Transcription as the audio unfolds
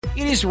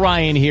It is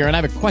Ryan here, and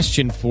I have a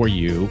question for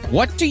you.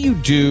 What do you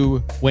do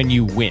when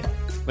you win?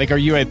 Like, are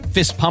you a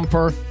fist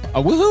pumper,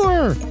 a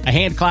woohooer, a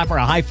hand clapper,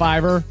 a high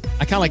fiver?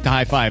 I kind of like the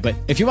high five, but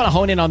if you want to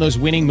hone in on those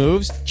winning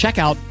moves, check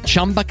out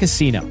Chumba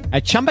Casino.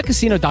 At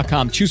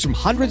ChumbaCasino.com, choose from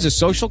hundreds of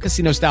social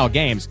casino-style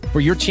games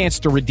for your chance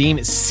to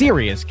redeem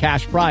serious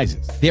cash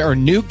prizes. There are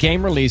new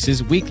game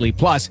releases weekly,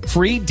 plus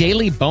free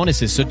daily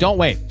bonuses, so don't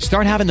wait.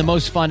 Start having the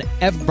most fun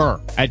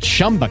ever at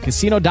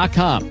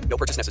ChumbaCasino.com. No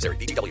purchase necessary.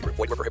 VGW. Void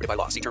where prohibited by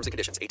law. See terms and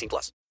conditions.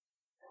 18+.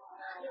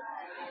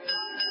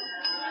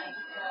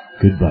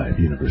 Goodbye,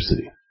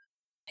 University.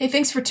 Hey,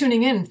 thanks for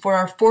tuning in for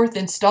our fourth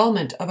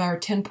installment of our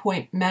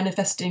 10-point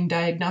manifesting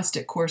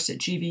diagnostic course at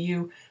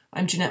GVU.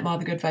 I'm Jeanette Ma,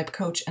 the Good Vibe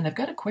Coach, and I've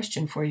got a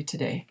question for you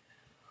today.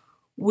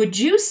 Would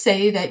you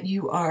say that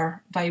you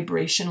are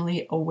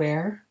vibrationally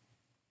aware?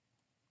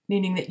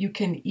 Meaning that you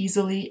can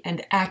easily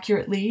and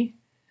accurately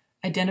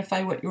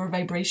identify what your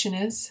vibration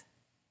is?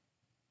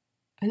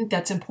 I think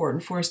that's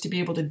important for us to be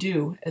able to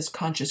do as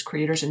conscious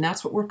creators, and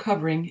that's what we're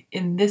covering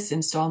in this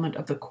installment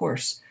of the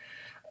course.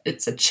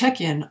 It's a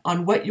check-in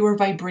on what your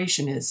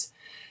vibration is.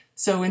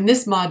 So in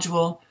this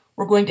module,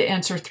 we're going to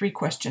answer 3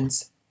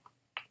 questions.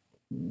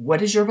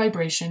 What is your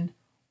vibration?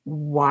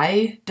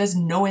 Why does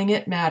knowing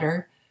it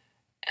matter?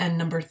 And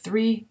number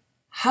 3,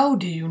 how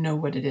do you know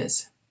what it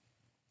is?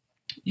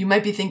 You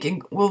might be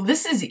thinking, well,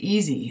 this is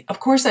easy. Of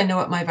course I know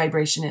what my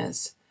vibration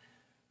is.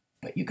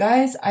 But you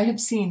guys, I have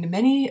seen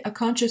many a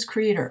conscious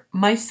creator,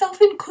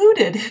 myself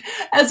included,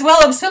 as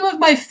well as some of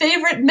my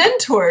favorite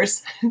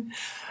mentors,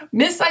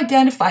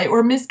 misidentify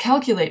or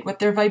miscalculate what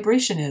their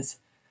vibration is.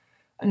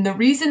 And the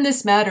reason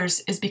this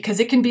matters is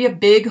because it can be a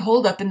big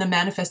holdup in the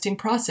manifesting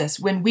process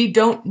when we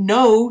don't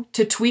know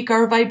to tweak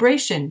our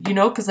vibration,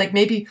 because like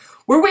maybe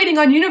we're waiting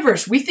on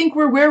universe. We think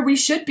we're where we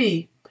should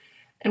be,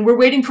 and we're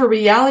waiting for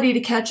reality to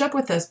catch up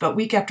with us, but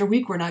week after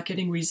week, we're not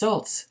getting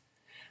results.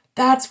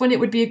 That's when it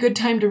would be a good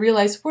time to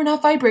realize we're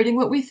not vibrating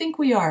what we think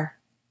we are.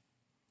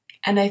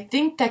 And I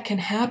think that can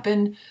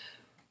happen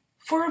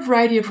for a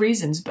variety of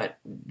reasons, but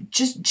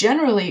just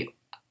generally,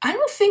 I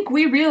don't think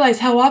we realize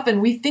how often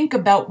we think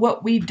about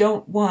what we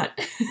don't want.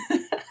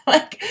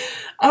 Like,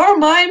 our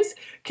minds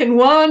can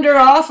wander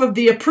off of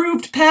the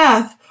approved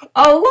path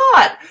a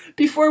lot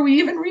before we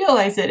even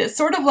realize it. It's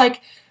sort of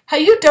like how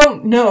you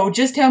don't know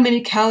just how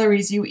many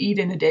calories you eat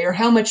in a day or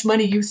how much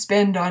money you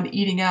spend on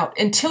eating out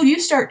until you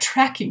start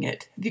tracking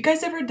it. Have you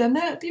guys ever done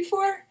that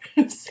before?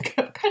 It's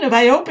kind of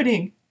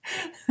eye-opening.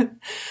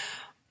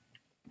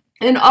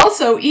 And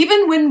also,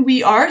 even when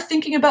we are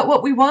thinking about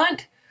what we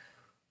want,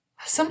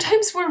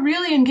 sometimes we're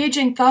really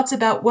engaging thoughts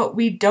about what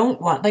we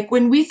don't want. Like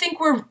when we think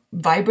we're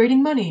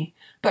vibrating money,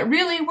 but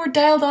really we're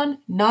dialed on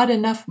not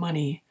enough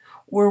money,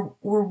 or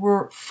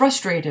we're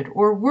frustrated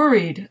or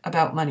worried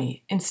about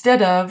money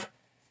instead of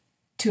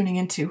tuning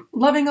into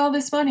loving all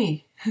this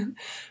money.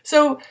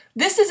 So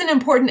this is an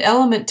important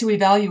element to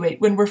evaluate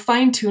when we're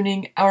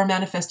fine-tuning our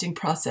manifesting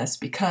process,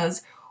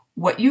 because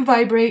what you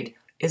vibrate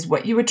is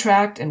what you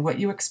attract and what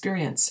you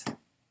experience.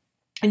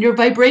 And your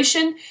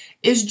vibration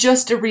is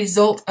just a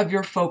result of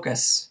your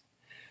focus.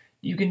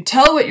 You can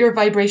tell what your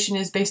vibration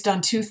is based on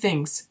 2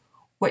 things: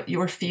 what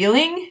you're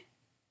feeling,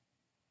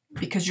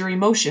 because your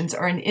emotions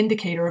are an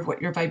indicator of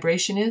what your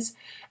vibration is,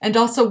 and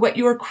also what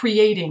you're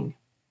creating,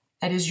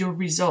 that is your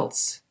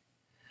results.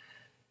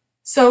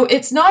 So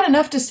it's not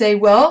enough to say,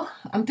 well,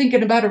 I'm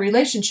thinking about a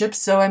relationship,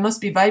 so I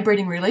must be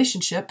vibrating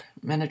relationship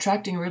and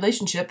attracting a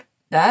relationship.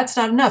 That's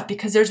not enough,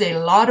 because there's a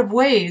lot of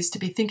ways to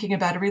be thinking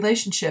about a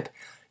relationship.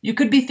 You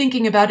could be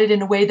thinking about it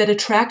in a way that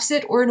attracts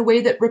it or in a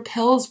way that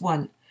repels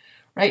one,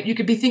 right? You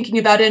could be thinking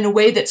about it in a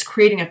way that's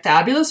creating a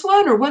fabulous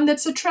one or one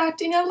that's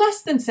attracting a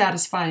less than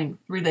satisfying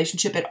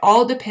relationship. It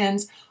all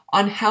depends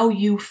on how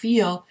you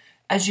feel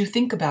as you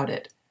think about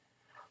it.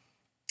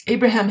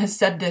 Abraham has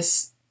said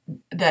this,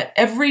 that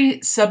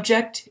every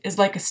subject is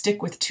like a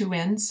stick with 2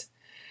 ends.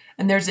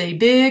 And there's a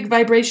big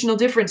vibrational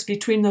difference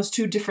between those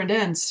 2 different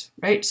ends,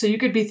 right? So you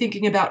could be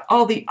thinking about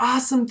all the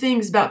awesome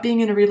things about being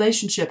in a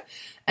relationship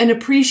and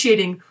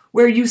appreciating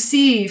where you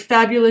see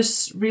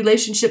fabulous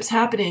relationships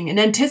happening and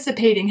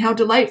anticipating how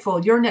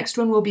delightful your next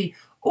one will be.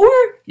 Or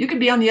you could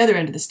be on the other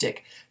end of the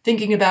stick,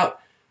 thinking about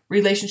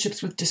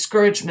relationships with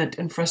discouragement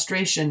and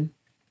frustration,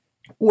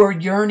 or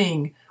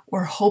yearning,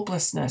 or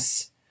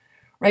hopelessness.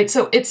 Right?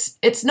 So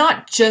it's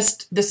not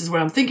just, this is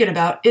what I'm thinking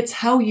about, it's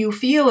how you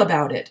feel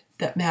about it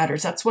that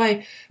matters. That's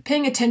why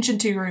paying attention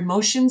to your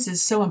emotions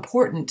is so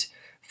important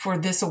for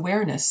this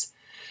awareness.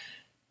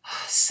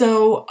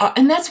 So,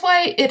 and that's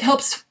why it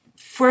helps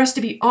for us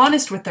to be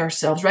honest with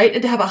ourselves, right?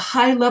 And to have a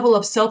high level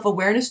of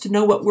self-awareness to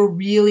know what we're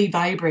really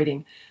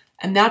vibrating.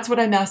 And that's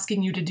what I'm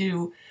asking you to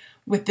do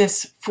with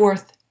this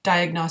 4th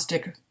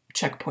diagnostic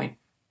checkpoint,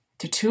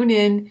 to tune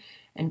in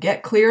and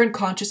get clear and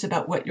conscious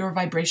about what your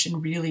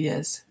vibration really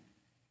is.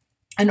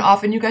 And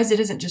often, you guys, it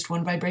isn't just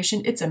one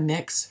vibration, it's a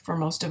mix for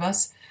most of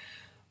us.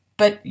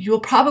 But you'll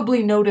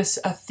probably notice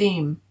a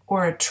theme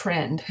or a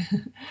trend,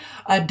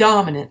 a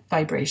dominant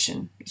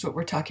vibration is what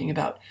we're talking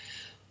about.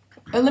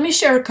 But let me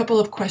share a couple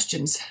of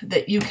questions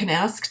that you can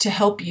ask to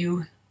help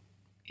you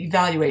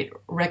evaluate,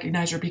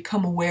 recognize, or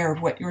become aware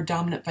of what your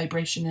dominant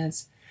vibration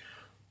is.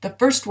 The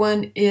first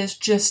one is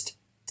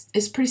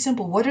pretty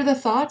simple. What are the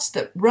thoughts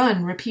that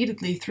run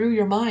repeatedly through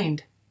your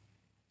mind?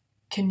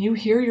 Can you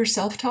hear your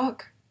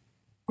self-talk?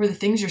 Or the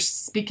things you're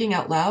speaking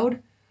out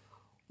loud?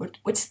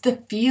 What's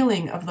the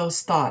feeling of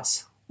those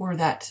thoughts or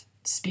that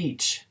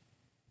speech?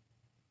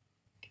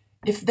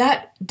 If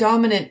that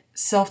dominant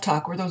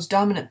self-talk or those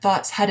dominant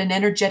thoughts had an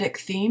energetic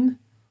theme,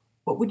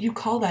 what would you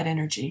call that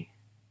energy?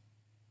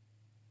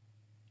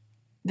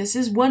 This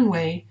is one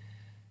way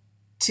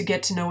to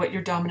get to know what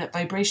your dominant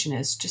vibration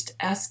is.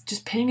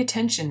 Just paying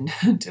attention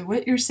to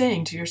what you're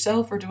saying to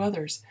yourself or to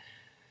others.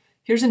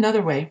 Here's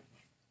another way.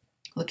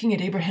 Looking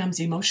at Abraham's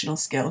emotional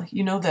scale.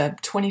 You know the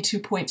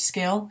 22-point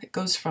scale? It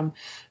goes from,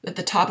 at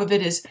the top of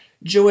it is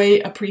joy,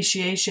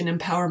 appreciation,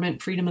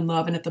 empowerment, freedom, and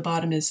love. And at the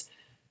bottom is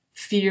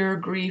fear,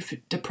 grief,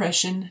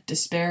 depression,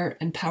 despair,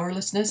 and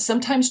powerlessness.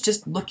 Sometimes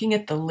just looking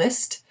at the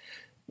list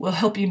will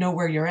help you know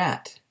where you're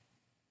at.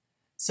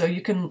 So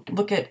you can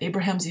look at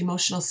Abraham's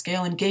emotional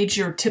scale and gauge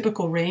your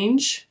typical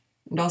range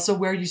and also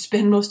where you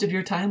spend most of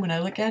your time. When I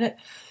look at it,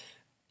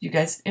 you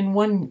guys, in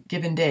one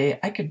given day,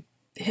 I could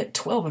hit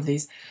 12 of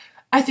these.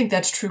 I think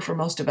that's true for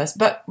most of us,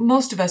 but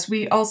most of us,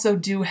 we also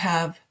do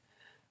have,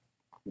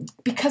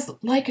 because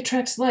like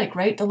attracts like,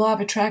 right? The law of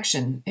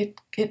attraction,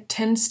 it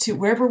tends to,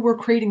 wherever we're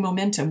creating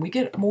momentum, we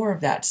get more of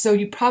that. So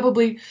you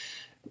probably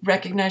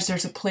recognize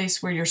there's a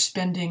place where you're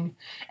spending,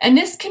 and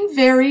this can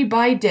vary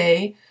by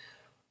day,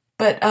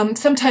 but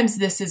sometimes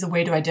this is a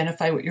way to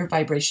identify what your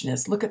vibration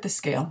is. Look at the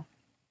scale.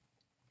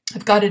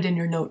 I've got it in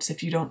your notes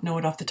if you don't know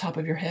it off the top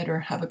of your head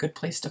or have a good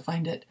place to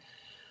find it.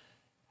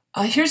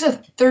 Here's a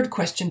third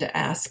question to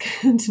ask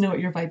to know what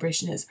your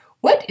vibration is.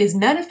 What is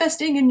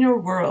manifesting in your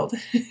world?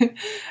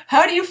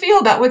 How do you feel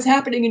about what's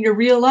happening in your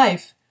real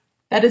life?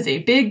 That is a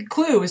big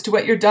clue as to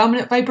what your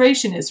dominant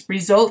vibration is.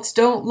 Results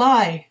don't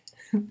lie.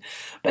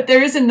 But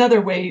there is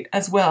another way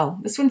as well.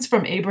 This one's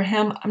from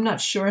Abraham. I'm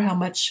not sure how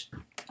much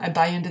I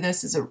buy into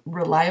this as a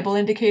reliable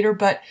indicator,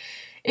 but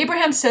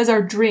Abraham says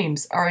our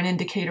dreams are an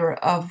indicator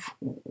of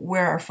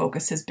where our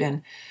focus has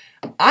been.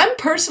 I'm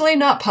personally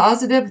not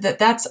positive that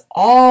that's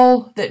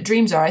all that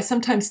dreams are. I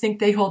sometimes think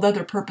they hold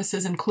other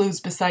purposes and clues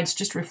besides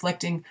just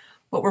reflecting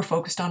what we're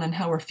focused on and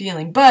how we're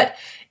feeling. But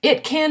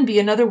it can be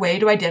another way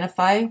to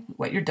identify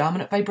what your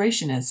dominant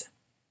vibration is.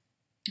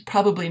 You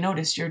probably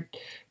notice your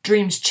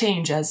dreams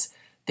change as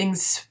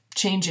things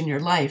change in your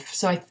life.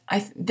 So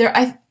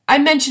I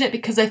mention it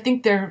because I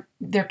think there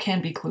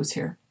can be clues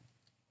here.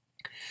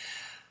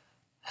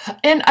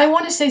 And I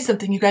want to say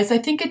something, you guys. I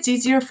think it's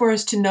easier for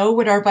us to know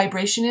what our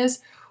vibration is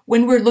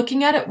when we're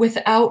looking at it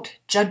without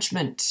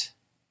judgment,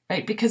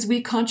 right? Because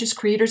we conscious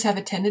creators have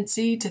a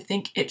tendency to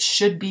think it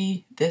should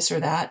be this or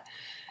that.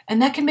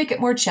 And that can make it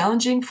more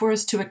challenging for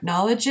us to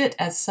acknowledge it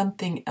as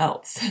something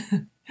else.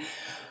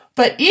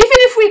 But even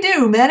if we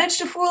do manage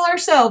to fool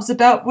ourselves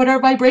about what our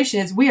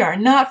vibration is, we are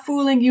not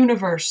fooling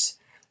universe.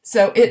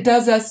 So it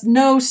does us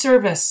no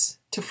service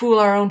to fool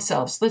our own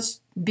selves.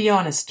 Let's be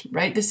honest,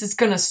 right? This is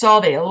going to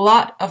solve a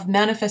lot of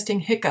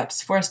manifesting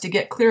hiccups for us to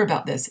get clear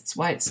about this. It's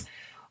why it's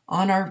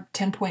on our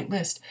 10-point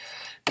list.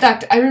 In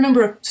fact, I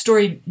remember a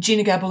story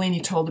Gina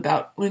Gabellini told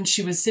about when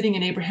she was sitting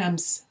in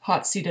Abraham's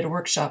hot seat at a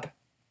workshop.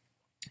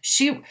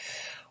 She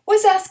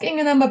was asking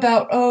them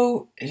about,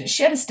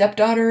 she had a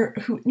stepdaughter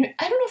who,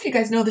 I don't know if you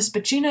guys know this,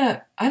 but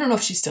Gina, I don't know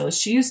if she still is.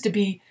 She used to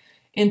be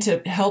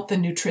into health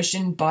and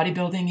nutrition,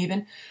 bodybuilding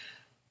even.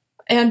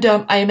 And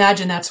I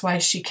imagine that's why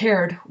she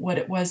cared what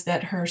it was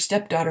that her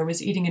stepdaughter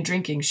was eating and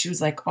drinking. She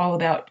was like all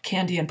about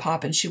candy and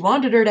pop, and she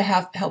wanted her to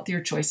have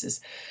healthier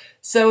choices.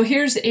 So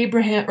here's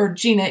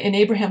Gina in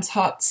Abraham's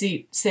hot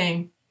seat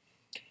saying,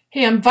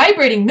 "Hey, I'm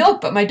vibrating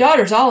milk, but my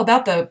daughter's all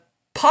about the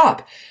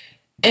pop."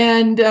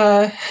 And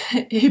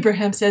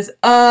Abraham says,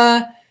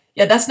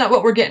 yeah, that's not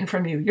what we're getting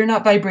from you. You're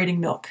not vibrating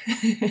milk.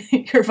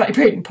 You're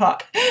vibrating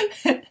pop.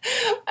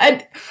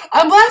 And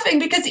I'm laughing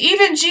because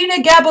even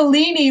Gina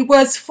Gabellini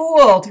was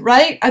fooled,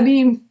 right? I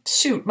mean,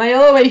 shoot, my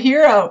LOA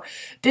hero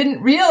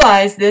didn't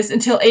realize this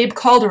until Abe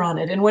called her on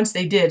it. And once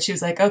they did, she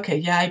was like, okay,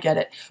 yeah, I get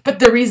it. But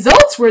the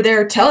results were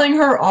there telling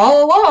her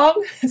all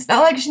along. It's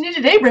not like she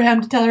needed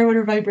Abraham to tell her what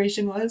her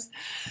vibration was.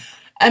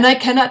 And I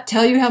cannot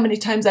tell you how many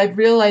times I've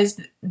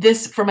realized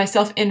this for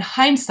myself in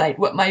hindsight,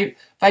 what my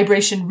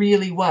vibration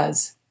really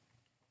was.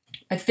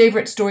 My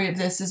favorite story of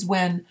this is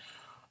when,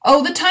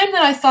 the time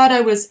that I thought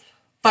I was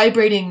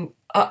vibrating,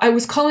 I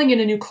was calling in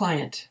a new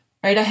client,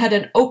 right? I had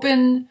an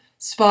open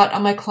spot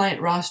on my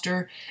client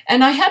roster,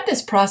 and I had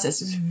this process,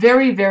 this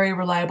very, very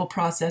reliable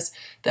process,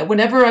 that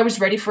whenever I was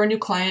ready for a new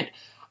client,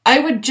 I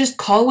would just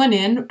call one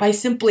in by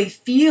simply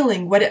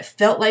feeling what it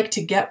felt like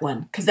to get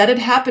one, because that had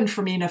happened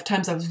for me enough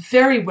times. I was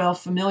very well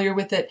familiar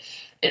with it.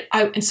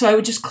 And so I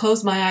would just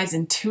close my eyes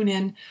and tune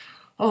in.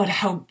 And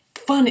how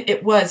fun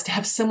it was to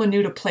have someone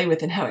new to play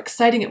with, and how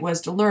exciting it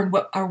was to learn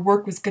what our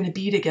work was going to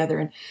be together,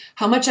 and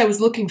how much I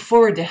was looking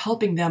forward to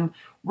helping them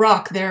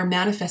rock their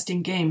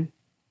manifesting game.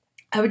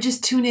 I would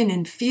just tune in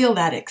and feel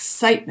that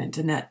excitement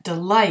and that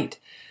delight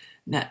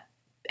and that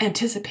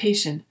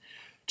anticipation.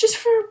 just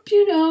for,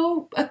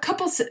 a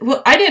couple,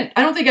 well, I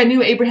don't think I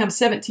knew Abraham's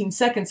 17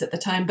 seconds at the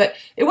time, but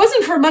it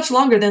wasn't for much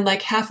longer than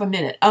like half a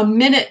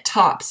minute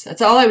tops.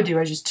 That's all I would do.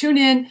 I just tune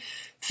in,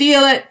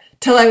 feel it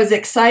till I was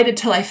excited,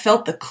 till I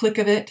felt the click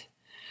of it.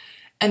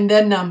 And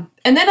then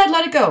I'd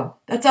let it go.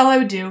 That's all I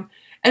would do.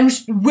 And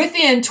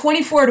within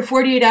 24 to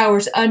 48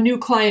 hours, a new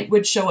client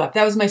would show up.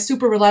 That was my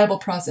super reliable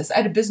process. I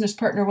had a business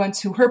partner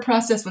once who her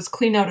process was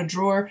clean out a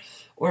drawer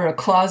or a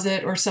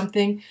closet or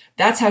something.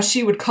 That's how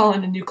she would call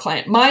in a new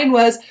client. Mine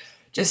was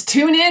just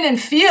tune in and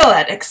feel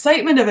that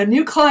excitement of a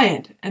new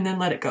client and then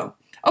let it go.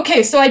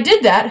 Okay, so I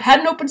did that,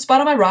 had an open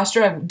spot on my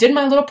roster. I did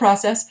my little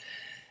process.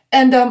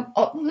 And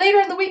later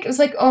in the week, it was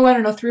like,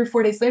 3 or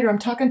 4 days later, I'm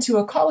talking to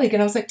a colleague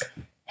and I was like,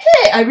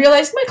 hey, I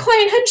realized my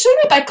client hadn't shown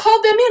up. I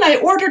called them in.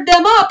 I ordered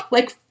them up.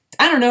 Like,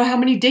 I don't know how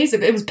many days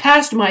ago. It was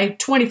past my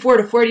 24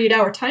 to 48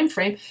 hour time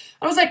frame.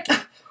 I was like,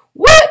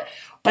 what?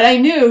 But I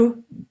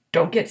knew,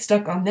 don't get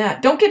stuck on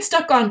that. Don't get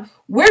stuck on,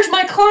 where's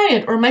my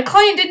client? Or my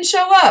client didn't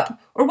show up.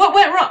 Or what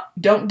went wrong?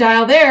 Don't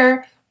dial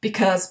there,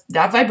 because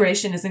that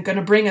vibration isn't going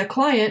to bring a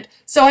client.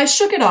 So I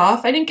shook it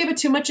off. I didn't give it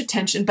too much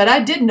attention. But I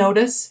did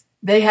notice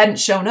they hadn't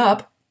shown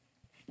up.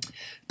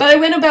 But I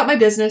went about my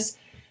business.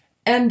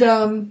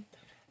 And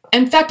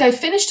in fact, I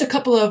finished a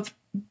couple of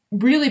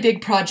really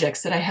big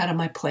projects that I had on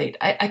my plate.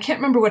 I can't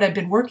remember what I'd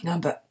been working on,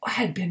 but I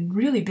had been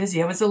really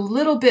busy. I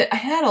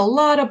had a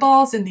lot of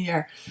balls in the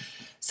air.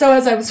 So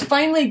as I was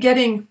finally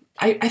getting,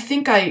 I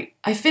think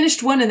I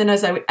finished one, and then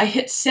as I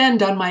hit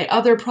send on my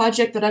other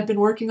project that I'd been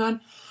working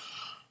on,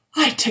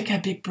 I took a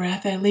big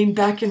breath. I leaned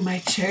back in my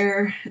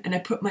chair, and I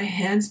put my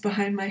hands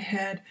behind my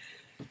head,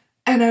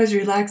 and I was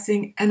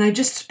relaxing, and I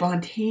just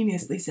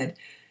spontaneously said,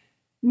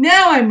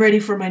 now I'm ready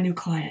for my new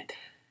client.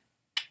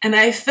 And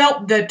I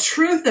felt the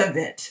truth of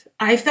it.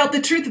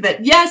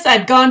 Yes,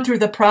 I'd gone through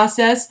the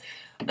process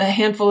a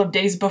handful of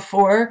days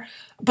before,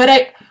 but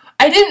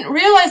I didn't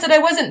realize that I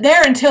wasn't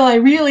there until I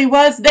really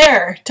was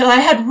there, till I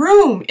had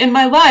room in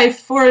my life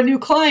for a new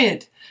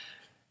client.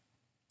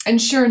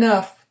 And sure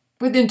enough,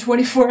 within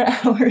 24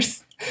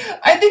 hours,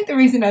 I think the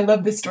reason I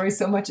love this story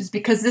so much is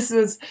because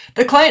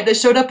the client that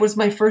showed up was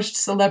my first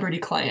celebrity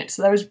client.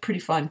 So that was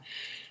pretty fun.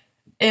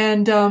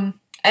 And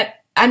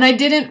I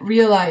didn't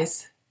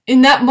realize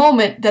in that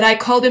moment that I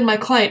called in my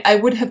client. I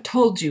would have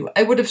told you,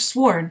 I would have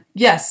sworn,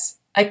 yes,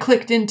 I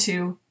clicked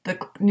into the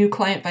new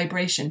client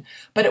vibration.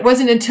 But it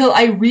wasn't until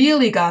I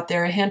really got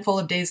there a handful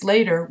of days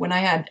later, when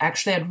I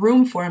actually had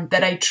room for him,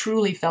 that I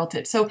truly felt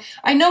it. So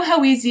I know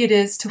how easy it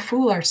is to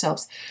fool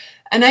ourselves.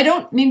 And I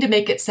don't mean to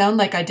make it sound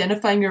like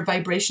identifying your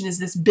vibration is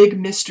this big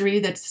mystery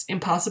that's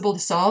impossible to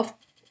solve.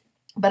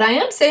 But I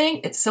am saying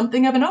it's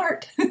something of an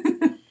art.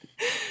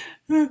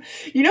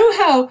 You know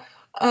how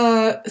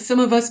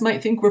some of us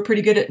might think we're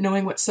pretty good at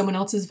knowing what someone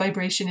else's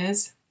vibration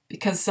is,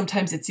 because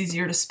sometimes it's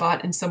easier to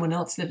spot in someone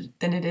else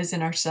than it is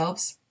in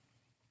ourselves.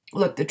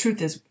 Look, the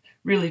truth is,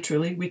 really,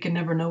 truly, we can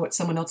never know what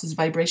someone else's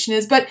vibration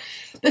is. But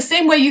the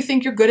same way you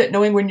think you're good at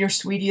knowing when your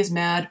sweetie is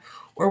mad,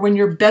 or when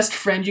your best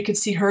friend, you can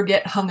see her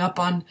get hung up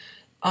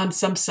on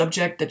some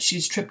subject that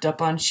she's tripped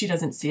up on. She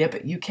doesn't see it,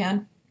 but you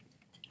can.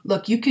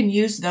 Look, you can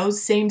use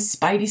those same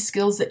spidey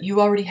skills that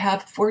you already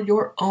have for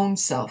your own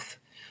self.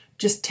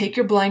 Just take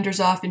your blinders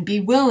off and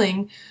be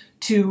willing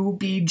to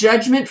be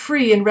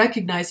judgment-free in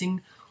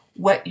recognizing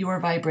what you're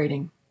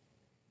vibrating.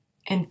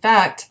 In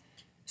fact,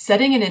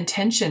 setting an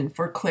intention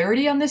for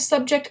clarity on this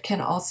subject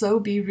can also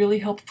be really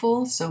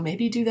helpful, so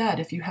maybe do that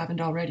if you haven't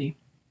already.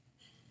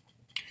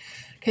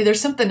 Okay,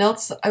 there's something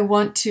else I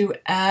want to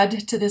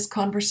add to this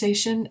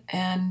conversation,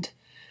 and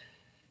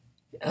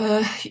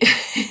do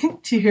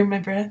you hear my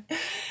breath?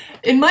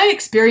 In my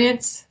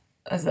experience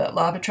as a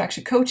law of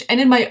attraction coach,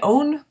 and in my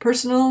own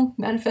personal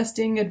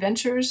manifesting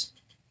adventures,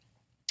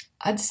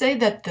 I'd say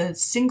that the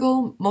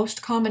single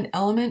most common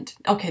element,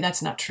 okay,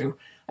 that's not true.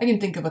 I can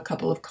think of a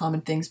couple of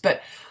common things,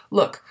 but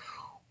look,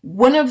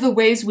 one of the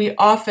ways we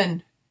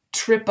often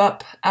trip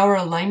up our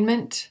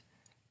alignment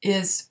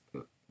is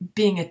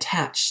being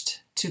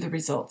attached to the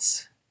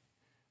results,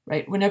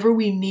 right? Whenever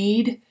we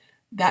need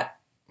that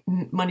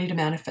money to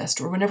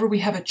manifest, or whenever we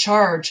have a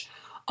charge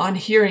on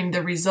hearing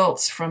the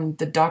results from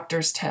the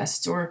doctor's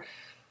tests, or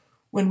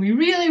when we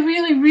really,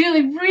 really,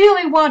 really,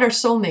 really want our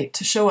soulmate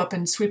to show up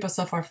and sweep us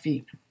off our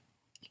feet.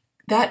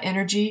 That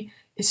energy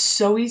is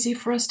so easy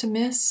for us to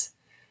miss.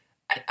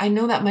 I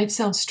know that might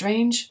sound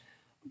strange,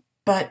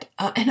 but,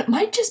 and it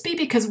might just be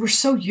because we're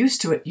so used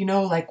to it,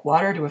 like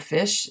water to a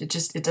fish.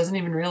 It doesn't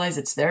even realize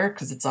it's there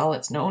because it's all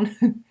it's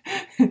known.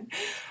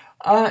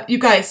 You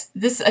guys,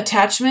 this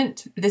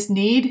attachment, this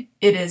need,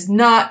 it is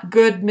not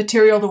good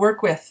material to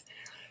work with.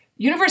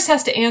 Universe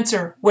has to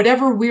answer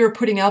whatever we're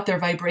putting out there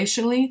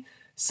vibrationally.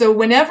 So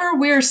whenever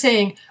we're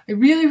saying, I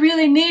really,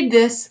 really need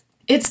this,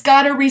 it's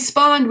got to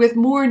respond with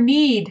more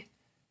need.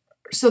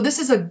 So this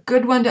is a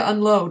good one to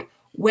unload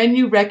when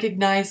you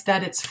recognize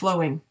that it's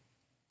flowing.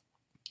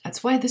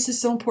 That's why this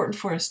is so important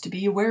for us to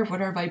be aware of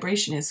what our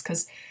vibration is,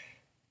 because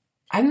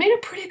I made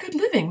a pretty good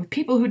living with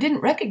people who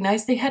didn't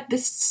recognize they had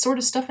this sort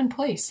of stuff in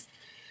place.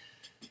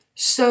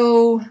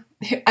 So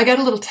I got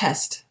a little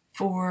test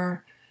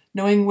for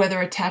knowing whether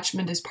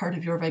attachment is part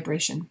of your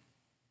vibration.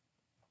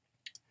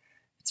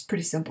 It's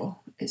pretty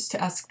simple. It's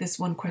to ask this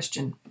one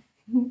question.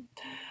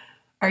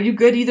 Are you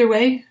good either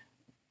way?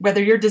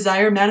 Whether your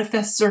desire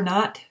manifests or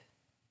not?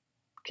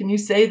 Can you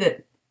say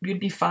that you'd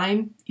be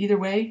fine either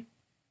way?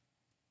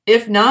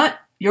 If not,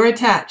 you're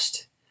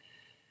attached.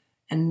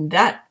 And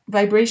that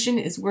vibration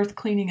is worth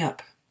cleaning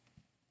up.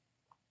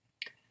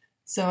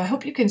 So I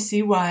hope you can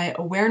see why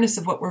awareness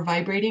of what we're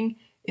vibrating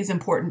is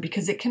important,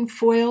 because it can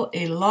foil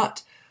a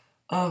lot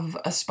of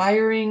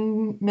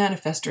aspiring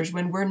manifestors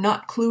when we're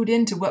not clued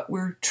into what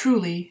we're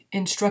truly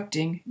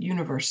instructing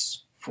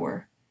universe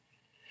for.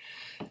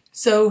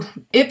 So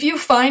if you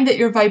find that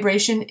your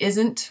vibration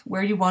isn't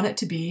where you want it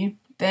to be,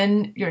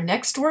 then your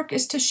next work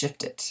is to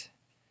shift it.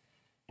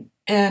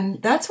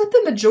 And that's what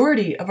the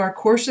majority of our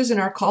courses and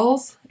our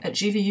calls at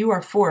GVU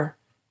are for.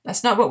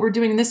 That's not what we're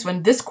doing in this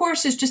one. This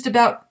course is just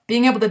about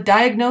being able to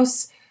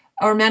diagnose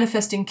our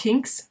manifesting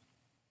kinks.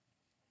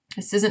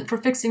 This isn't for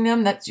fixing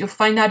them. You'll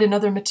find that in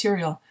other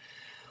material.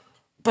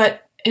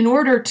 But in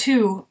order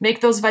to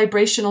make those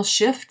vibrational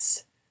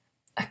shifts,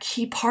 a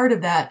key part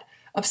of that,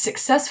 of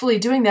successfully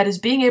doing that, is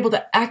being able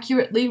to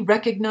accurately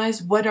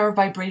recognize what our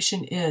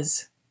vibration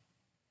is.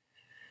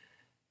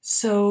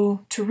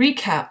 So to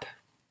recap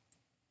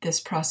this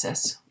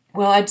process,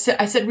 well, I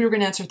said we were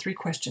going to answer 3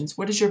 questions.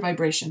 What is your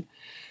vibration?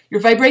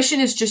 Your vibration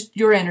is just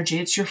your energy.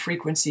 It's your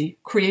frequency,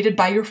 created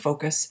by your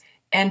focus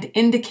and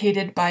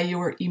indicated by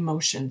your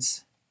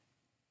emotions.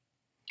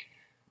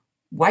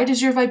 Why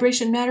does your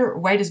vibration matter?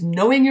 Why does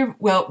knowing your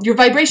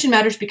vibration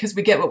matters because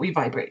we get what we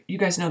vibrate. You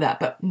guys know that.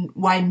 But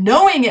why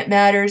knowing it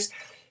matters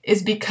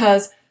is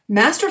because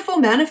masterful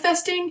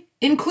manifesting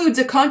includes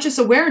a conscious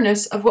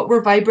awareness of what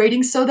we're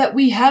vibrating so that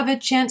we have a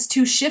chance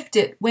to shift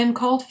it when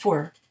called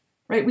for,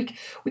 right?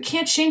 We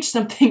can't change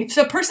something. If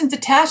a person's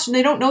attached and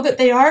they don't know that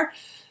they are,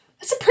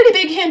 that's a pretty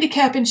big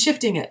handicap in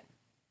shifting it.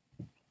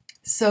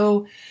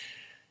 So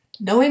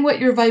knowing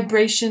what your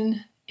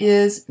vibration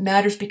is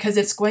matters because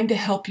it's going to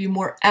help you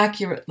more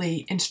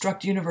accurately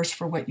instruct universe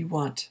for what you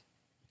want.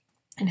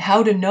 And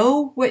how to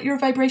know what your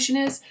vibration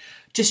is?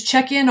 Just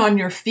check in on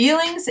your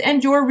feelings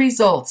and your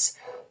results.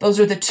 Those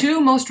are the 2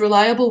 most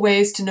reliable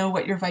ways to know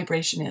what your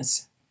vibration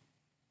is.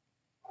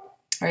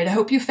 All right, I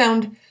hope you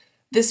found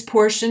this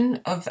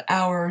portion of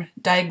our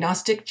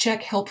diagnostic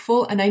check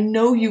helpful, and I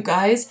know you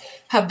guys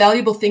have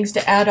valuable things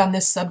to add on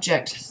this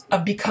subject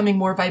of becoming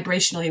more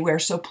vibrationally aware.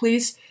 So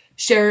please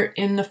share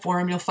in the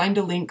forum. You'll find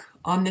a link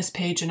on this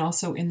page and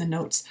also in the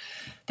notes.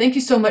 Thank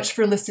you so much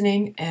for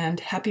listening, and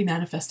happy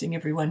manifesting,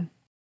 everyone.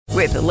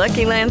 With the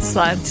Lucky Land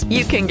Slots,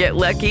 you can get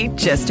lucky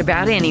just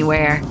about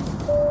anywhere.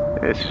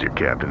 This is your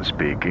captain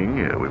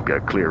speaking. We've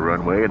got clear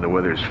runway and the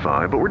weather's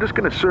fine, but we're just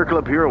going to circle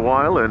up here a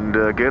while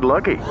and get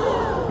lucky.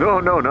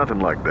 No, nothing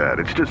like that.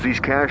 It's just these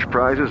cash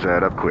prizes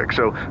add up quick.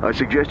 So I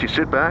suggest you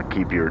sit back,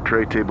 keep your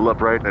tray table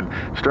upright, and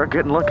start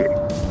getting lucky.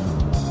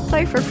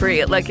 Play for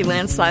free at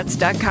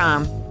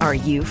LuckyLandSlots.com. Are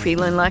you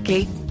feeling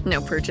lucky?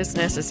 No purchase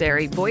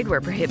necessary. Void where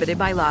prohibited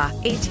by law.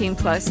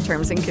 18+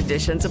 terms and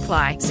conditions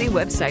apply. See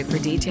website for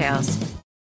details.